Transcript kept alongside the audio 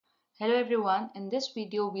Hello everyone, in this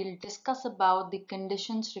video we'll discuss about the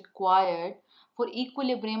conditions required for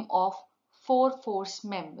equilibrium of four force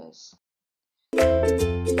members.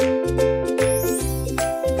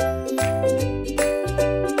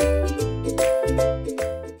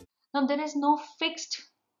 Now there is no fixed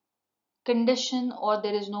condition or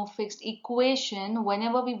there is no fixed equation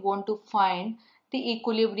whenever we want to find the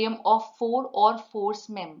equilibrium of four or force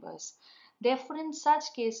members. Therefore, in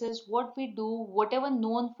such cases, what we do, whatever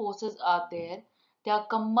known forces are there, they are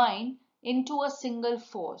combined into a single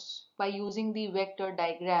force by using the vector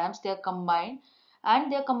diagrams. They are combined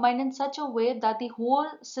and they are combined in such a way that the whole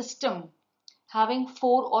system having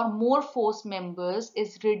four or more force members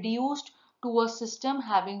is reduced to a system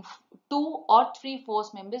having two or three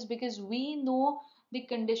force members, because we know the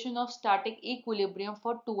condition of static equilibrium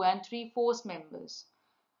for two and three force members.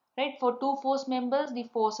 Right? For two force members, the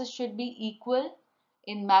forces should be equal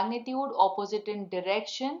in magnitude, opposite in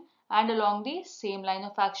direction, and along the same line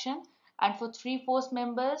of action. And for three force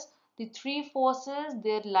members, the three forces,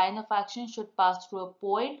 their line of action should pass through a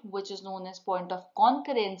point which is known as point of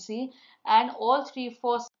concurrency, and all three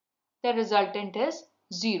forces, the resultant is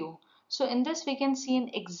 0. So in this we can see an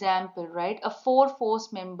example, right? A four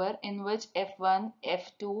force member in which F1,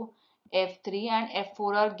 F2, F3 and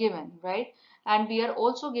F4 are given, right? And we are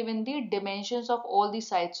also given the dimensions of all the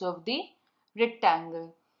sides of the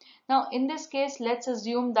rectangle. Now in this case, let's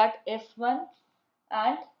assume that F1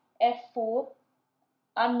 and F4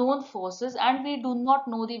 are known forces and we do not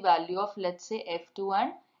know the value of, let's say, F2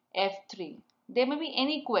 and F3. There may be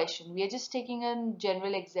any question. We are just taking a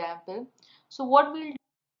general example. So what we'll do,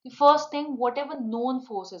 the first thing, whatever known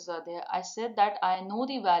forces are there, I said that I know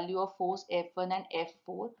the value of force F1 and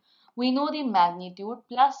F4. We know the magnitude,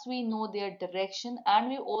 plus we know their direction, and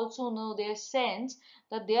we also know their sense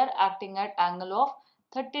that they are acting at angle of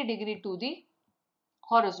 30 degree to the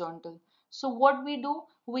horizontal. So what we do,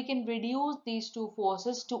 we can reduce these two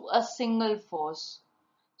forces to a single force.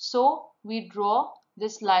 So we draw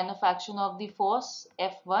this line of action of the force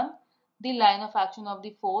F1, the line of action of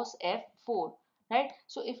the force F4, right?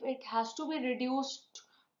 So if it has to be reduced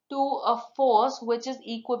to a force which is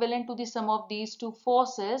equivalent to the sum of these two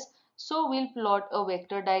forces, so we'll plot a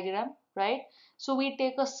vector diagram, right? So we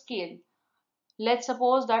take a scale. Let's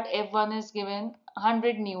suppose that F1 is given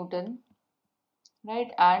 100 Newton,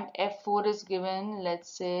 right? And F4 is given, let's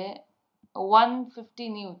say, 150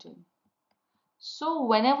 Newton. So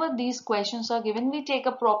whenever these questions are given, we take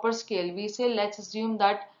a proper scale. We say, let's assume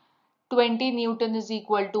that 20 Newton is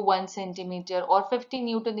equal to 1 centimeter or 50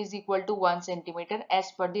 Newton is equal to 1 centimeter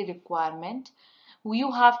as per the requirement.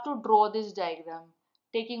 You have to draw this diagram,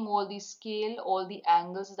 taking all the scale, all the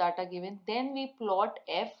angles that are given. Then we plot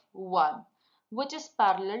F1, which is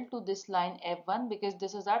parallel to this line F1 because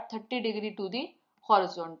this is at 30 degree to the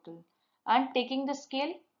horizontal. And taking the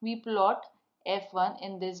scale, we plot F1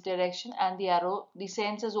 in this direction and the arrow, the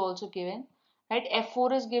sense is also given, right?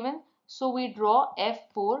 F4 is given, so we draw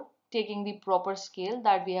F4 taking the proper scale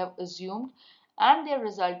that we have assumed, and their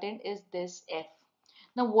resultant is this F.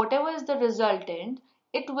 Now whatever is the resultant,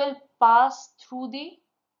 it will pass through the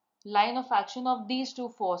line of action of these two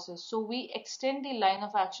forces. So we extend the line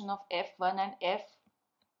of action of F1 and F.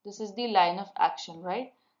 This is the line of action,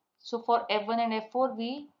 right? So for F1 and F4,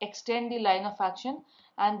 we extend the line of action,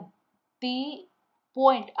 and the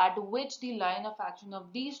point at which the line of action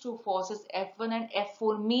of these two forces F1 and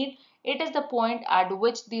F4 meet, it is the point at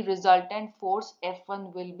which the resultant force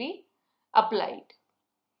F1 will be applied.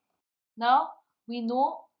 Now we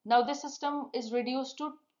know, now this system is reduced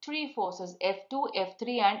to three forces F2,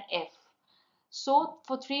 F3 and F. So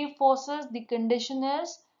for three forces, the condition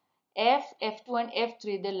is F, F2 and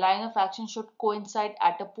F3, the line of action should coincide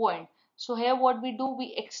at a point. So here what we do,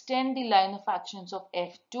 we extend the line of actions of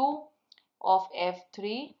F2, of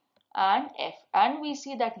F3 and F, and we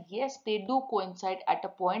see that yes, they do coincide at a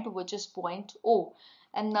point which is point O.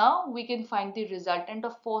 And now we can find the resultant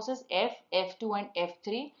of forces F, F2 and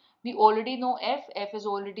F3. We already know F is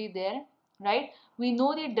already there, right? We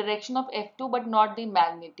know the direction of F2 but not the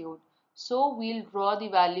magnitude. So we'll draw the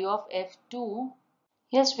value of F2.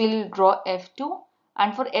 Yes, we'll draw F2,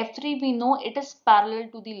 and for F3 we know it is parallel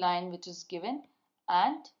to the line which is given,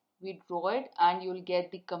 and we draw it and you'll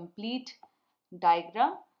get the complete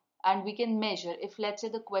diagram. And we can measure, if let's say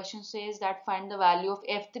the question says that find the value of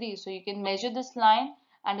F3, so you can measure this line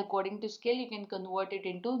and according to scale you can convert it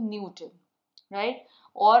into Newton, right?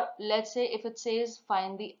 Or let's say if it says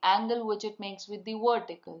find the angle which it makes with the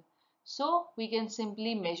vertical, so we can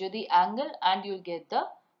simply measure the angle and you'll get the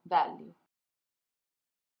value.